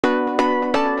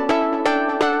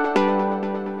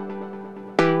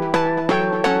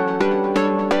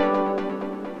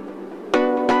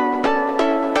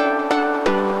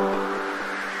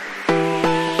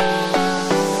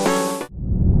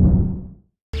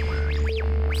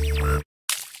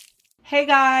Hey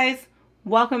guys,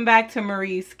 welcome back to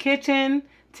Marie's Kitchen.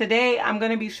 Today I'm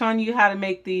going to be showing you how to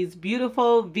make these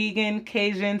beautiful vegan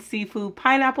Cajun seafood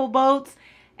pineapple boats.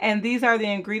 And these are the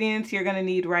ingredients you're going to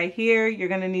need right here. You're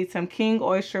going to need some king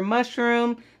oyster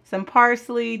mushroom, some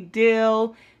parsley,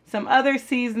 dill, some other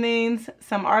seasonings,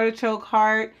 some artichoke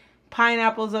heart,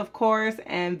 pineapples of course,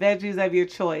 and veggies of your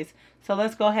choice. So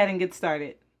let's go ahead and get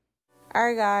started.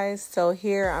 Alright guys, so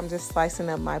here I'm just slicing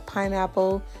up my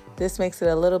pineapple. This makes it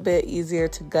a little bit easier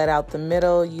to gut out the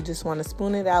middle. You just want to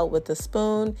spoon it out with a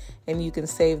spoon and you can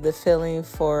save the filling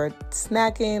for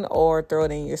snacking or throw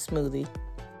it in your smoothie.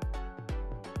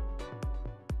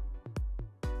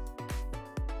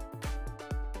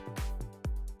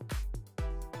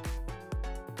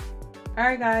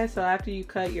 Alright guys, so after you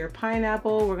cut your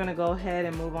pineapple, we're going to go ahead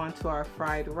and move on to our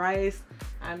fried rice.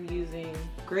 I'm using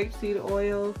grapeseed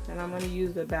oil and I'm going to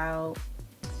use about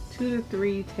 2 to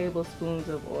 3 tablespoons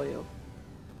of oil.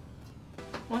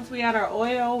 Once we add our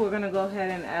oil, we're going to go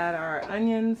ahead and add our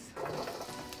onions.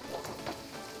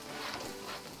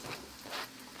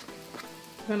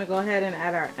 We're going to go ahead and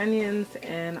add our onions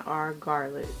and our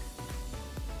garlic.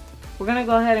 We're going to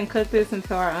go ahead and cook this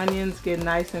until our onions get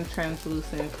nice and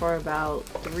translucent for about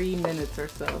 3 minutes or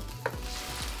so.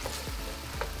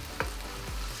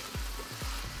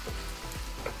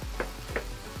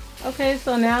 Okay,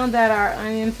 so now that our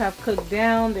onions have cooked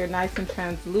down, they're nice and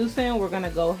translucent, we're going to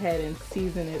go ahead and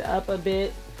season it up a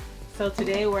bit. So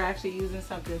today we're actually using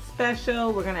something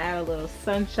special. We're going to add a little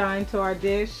sunshine to our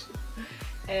dish.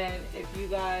 And if you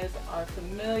guys are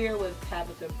familiar with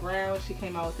Tabitha Brown, she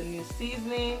came out with a new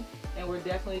seasoning and we're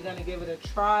definitely going to give it a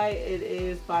try. It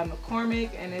is by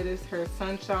McCormick and it is her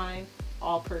Sunshine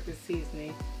all-purpose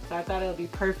seasoning. So I thought it would be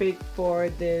perfect for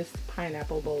this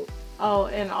pineapple boat. Oh,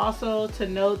 and also to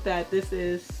note that this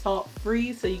is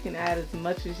salt-free, so you can add as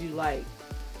much as you like.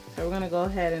 So we're going to go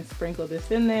ahead and sprinkle this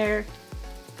in there.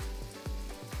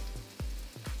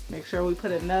 Make sure we put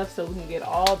enough so we can get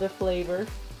all the flavor.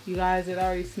 You guys, it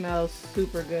already smells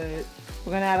super good.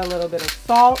 We're going to add a little bit of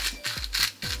salt,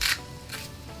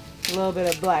 a little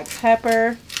bit of black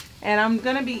pepper. And I'm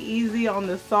going to be easy on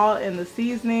the salt and the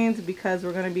seasonings because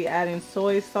we're going to be adding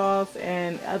soy sauce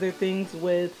and other things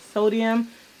with sodium.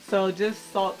 So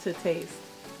just salt to taste.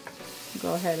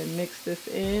 Go ahead and mix this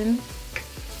in.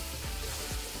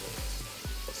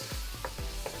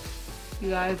 You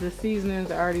guys, the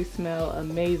seasonings already smell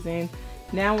amazing.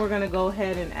 Now we're going to go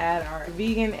ahead and add our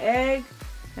vegan egg.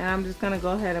 And I'm just going to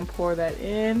go ahead and pour that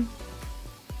in.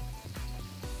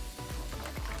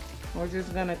 We're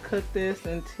just going to cook this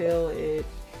until it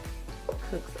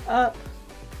cooks up.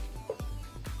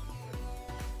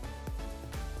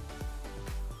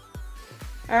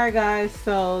 Alright guys,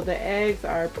 so the eggs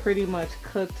are pretty much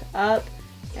cooked up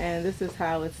and this is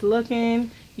how it's looking.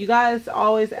 You guys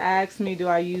always ask me, do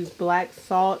I use black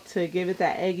salt to give it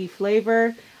that eggy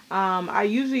flavor? I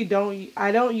usually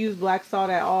don't use black salt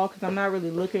at all because I'm not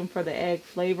really looking for the egg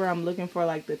flavor. I'm looking for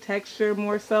like the texture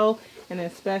more so, and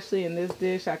especially in this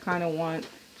dish I kind of want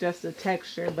just the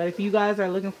texture. But if you guys are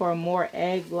looking for a more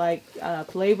egg-like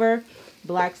flavor,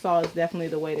 black salt is definitely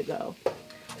the way to go.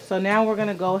 So now we're going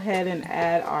to go ahead and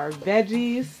add our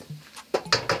veggies.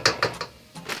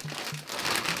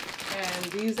 And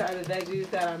these are the veggies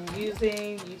that I'm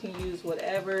using. You can use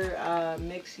whatever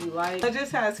mix you like. It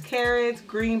just has carrots,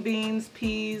 green beans,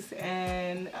 peas,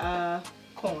 and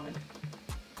corn.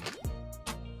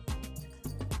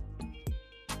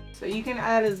 So you can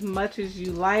add as much as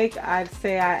you like. I'd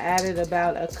say I added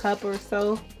about a cup or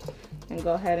so. And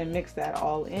go ahead and mix that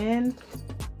all in.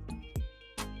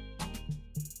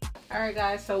 Alright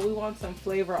guys, so we want some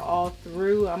flavor all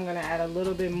through. I'm going to add a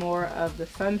little bit more of the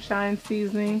sunshine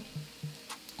seasoning.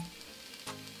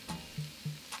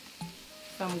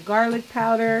 Some garlic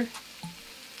powder.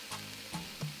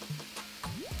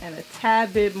 And a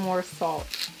tad bit more salt.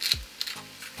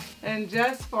 And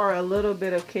just for a little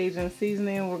bit of Cajun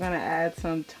seasoning, we're going to add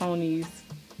some Tony's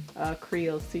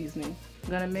Creole seasoning. I'm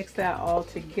going to mix that all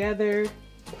together.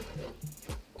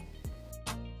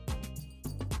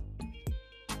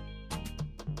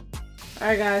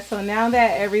 Alright guys, so now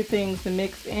that everything's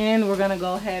mixed in, we're going to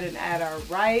go ahead and add our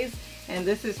rice. And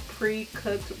this is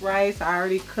pre-cooked rice. I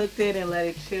already cooked it and let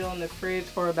it chill in the fridge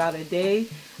for about a day.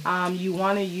 You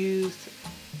want to use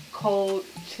cold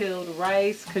chilled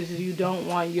rice because you don't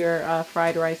want your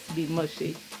fried rice to be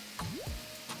mushy.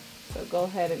 So go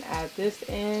ahead and add this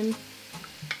in.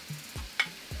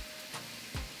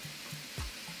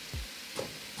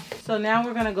 So now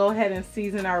we're going to go ahead and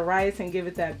season our rice and give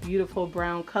it that beautiful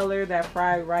brown color that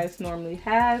fried rice normally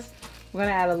has. We're going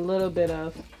to add a little bit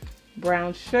of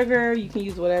brown sugar. You can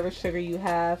use whatever sugar you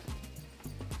have.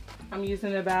 I'm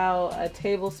using about a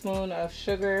tablespoon of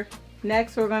sugar.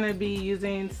 Next, we're going to be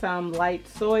using some light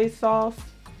soy sauce.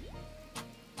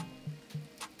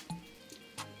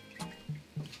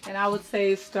 And I would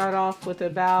say start off with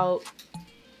about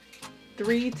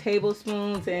 3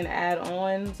 tablespoons and add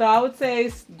on. So I would say,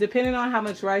 depending on how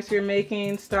much rice you're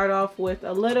making, start off with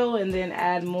a little and then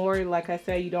add more. Like I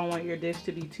said, you don't want your dish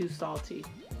to be too salty.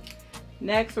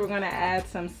 Next, we're going to add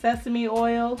some sesame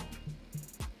oil.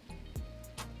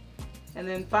 And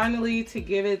then finally, to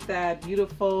give it that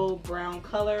beautiful brown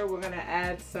color, we're going to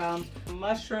add some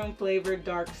mushroom flavored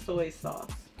dark soy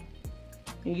sauce.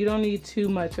 And you don't need too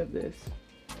much of this.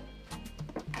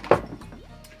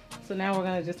 So now we're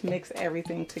going to just mix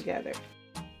everything together.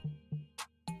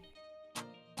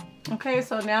 Okay,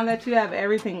 so now that you have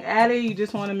everything added, you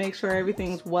just want to make sure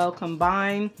everything's well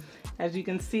combined. As you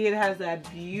can see, it has that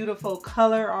beautiful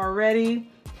color already.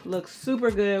 Looks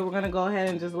super good. We're going to go ahead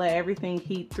and just let everything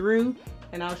heat through,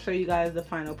 and I'll show you guys the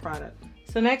final product.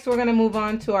 So next we're going to move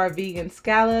on to our vegan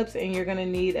scallops, and you're going to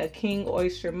need a king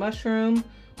oyster mushroom.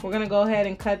 We're going to go ahead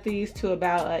and cut these to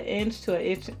about 1 inch to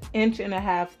 1.5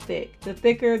 inches thick. The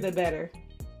thicker, the better.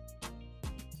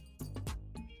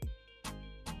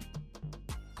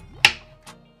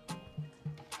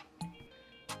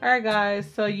 Alright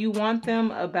guys, so you want them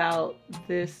about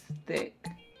this thick.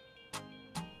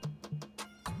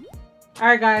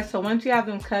 Alright guys, so once you have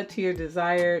them cut to your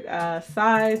desired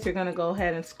size, you're going to go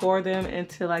ahead and score them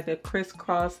into like a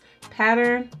crisscross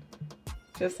pattern,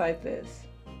 just like this.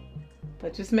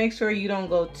 But just make sure you don't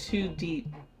go too deep.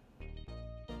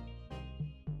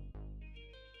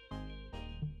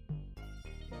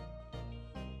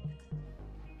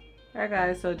 Alright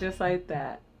guys, so just like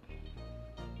that.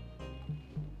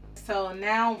 So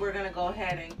now we're going to go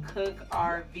ahead and cook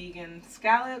our vegan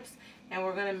scallops, and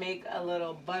we're going to make a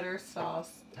little butter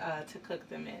sauce to cook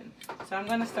them in. So I'm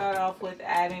going to start off with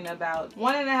adding about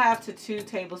 1.5 to 2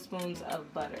 tablespoons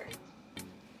of butter.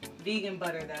 Vegan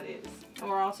butter, that is. And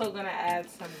we're also going to add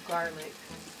some garlic.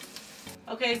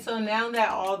 Okay, so now that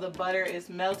all the butter is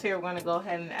melted, we're going to go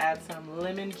ahead and add some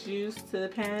lemon juice to the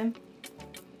pan.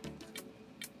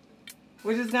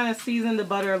 We're just going to season the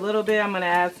butter a little bit. I'm going to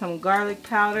add some garlic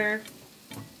powder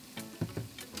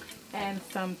and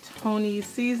some Tony's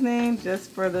seasoning just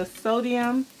for the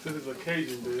sodium. This is a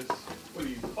Cajun dish. What are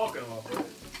you talking about, bro?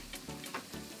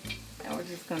 And we're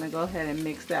just going to go ahead and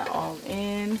mix that all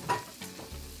in.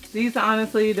 These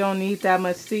honestly don't need that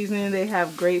much seasoning. They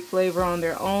have great flavor on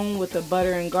their own with the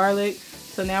butter and garlic.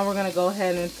 So now we're going to go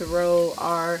ahead and throw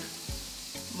our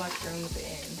mushrooms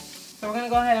in. So we're going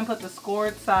to go ahead and put the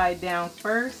scored side down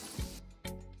first.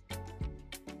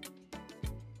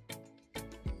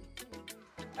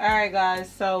 Alright guys,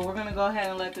 so we're going to go ahead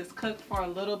and let this cook for a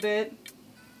little bit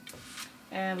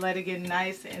and let it get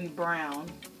nice and brown.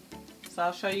 So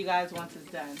I'll show you guys once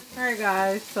it's done. Alright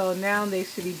guys, so now they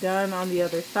should be done on the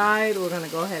other side. We're going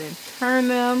to go ahead and turn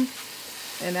them.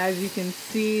 And as you can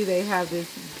see, they have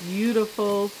this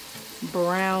beautiful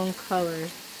brown color.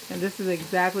 And this is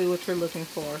exactly what you're looking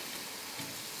for.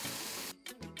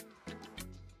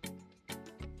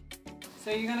 So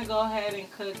you're going to go ahead and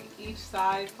cook each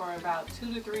side for about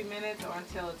 2 to 3 minutes or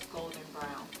until it's golden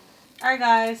brown. Alright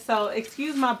guys, so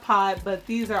excuse my pot, but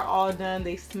these are all done.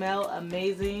 They smell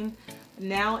amazing.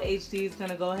 Now HD is going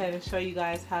to go ahead and show you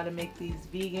guys how to make these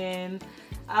vegan.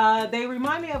 They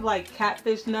remind me of like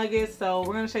catfish nuggets, so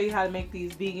we're going to show you how to make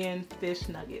these vegan fish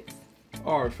nuggets.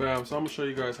 Alright fam, so I'm going to show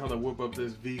you guys how to whip up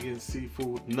this vegan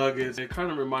seafood nuggets. It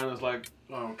kind of reminds us like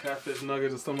catfish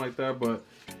nuggets or something like that, but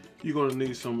you're going to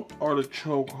need some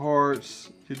artichoke hearts.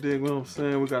 You dig what I'm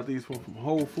saying? We got these from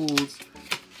Whole Foods.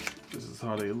 This is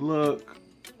how they look.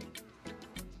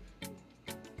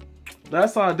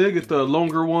 Last time I did get the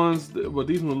longer ones, but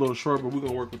these ones are a little short, but we're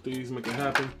going to work with these, make it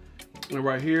happen. And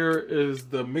right here is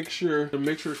the mixture. The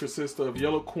mixture consists of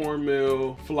yellow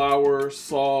cornmeal, flour,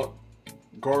 salt,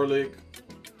 garlic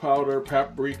powder,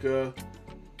 paprika,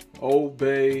 Old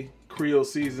Bay, Creole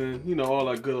season, you know, all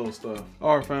that good old stuff.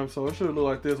 Alright fam, so it should look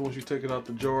like this once you take it out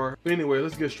the jar. But anyway,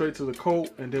 let's get straight to the coat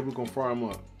and then we're going to fry them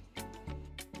up.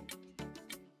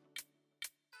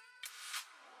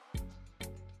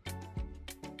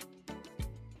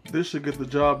 This should get the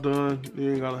job done.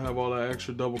 You ain't gotta have all that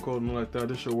extra double coating like that.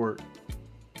 This should work.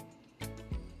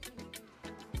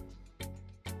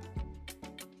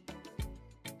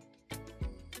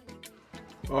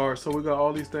 Alright, so we got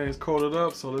all these things coated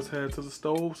up, so let's head to the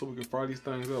stove so we can fry these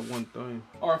things up one thing.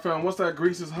 Alright fam, once that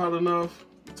grease is hot enough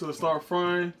to start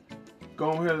frying,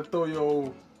 go ahead and throw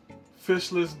your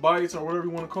fishless bites or whatever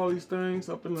you want to call these things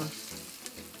up in the...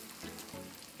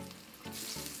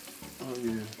 Oh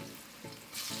yeah.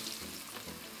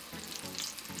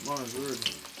 Mine's ready.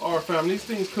 Alright fam, these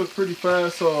things cook pretty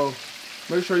fast, so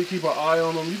make sure you keep an eye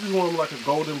on them. You just want them like a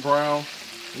golden brown,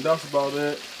 and that's about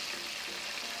it.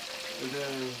 And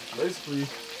then basically,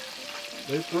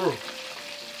 they through.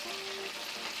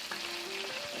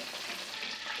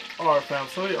 Alright fam,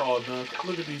 so they all done.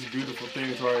 Look at these beautiful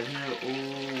things right here.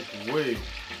 Oh wait,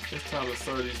 it's time to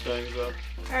stir these things up.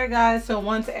 Alright guys, so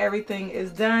once everything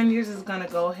is done, you're just gonna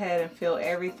go ahead and fill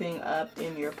everything up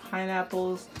in your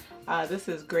pineapples. This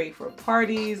is great for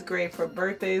parties, great for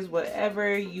birthdays,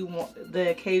 whatever you want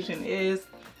the occasion is.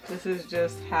 This is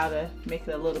just how to make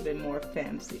it a little bit more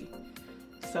fancy.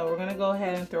 So we're gonna go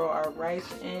ahead and throw our rice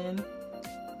in.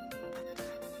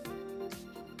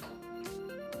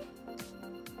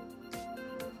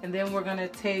 And then we're gonna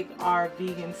take our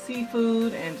vegan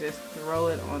seafood and just throw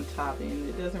it on top. And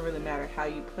it doesn't really matter how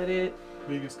you put it.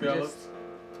 Vegan scallops. Just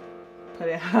put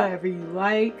it however you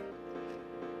like.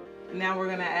 Now we're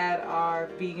gonna add our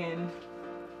vegan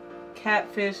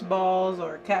catfish balls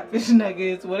or catfish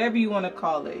nuggets, whatever you wanna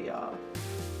call it, y'all.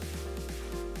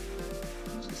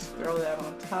 Just throw that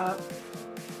on top.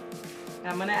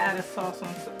 I'm gonna add a sauce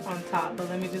on top, but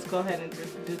let me just go ahead and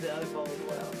just do the other bowl as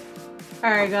well.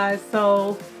 Alright guys,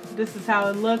 so this is how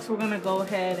it looks. We're going to go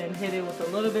ahead and hit it with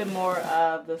a little bit more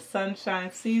of the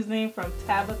sunshine seasoning from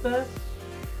Tabitha,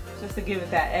 just to give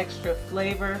it that extra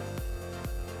flavor.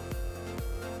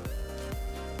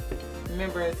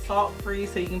 Remember, it's salt free,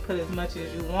 so you can put as much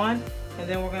as you want. And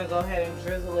then we're going to go ahead and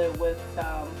drizzle it with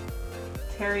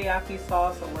teriyaki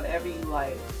sauce or whatever you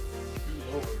like.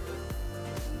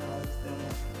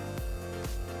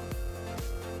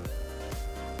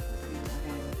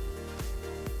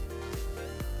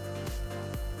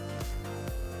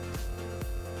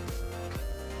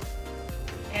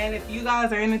 And if you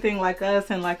guys are anything like us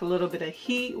and like a little bit of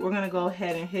heat, we're gonna go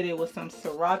ahead and hit it with some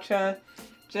sriracha,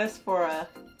 just for an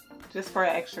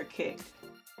extra kick.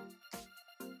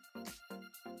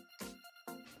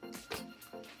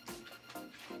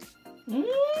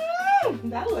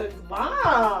 That looks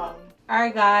bomb.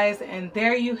 Alright guys, and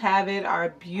there you have it, our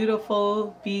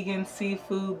beautiful vegan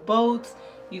seafood boats.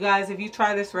 You guys, if you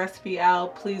try this recipe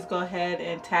out, please go ahead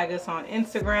and tag us on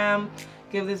Instagram.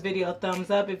 Give this video a thumbs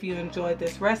up if you enjoyed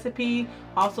this recipe.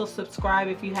 Also subscribe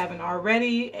if you haven't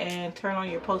already, and turn on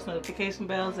your post notification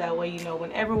bells. That way you know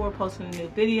whenever we're posting a new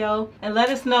video. And let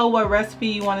us know what recipe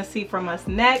you want to see from us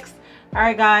next.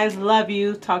 Alright guys, love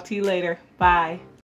you. Talk to you later. Bye.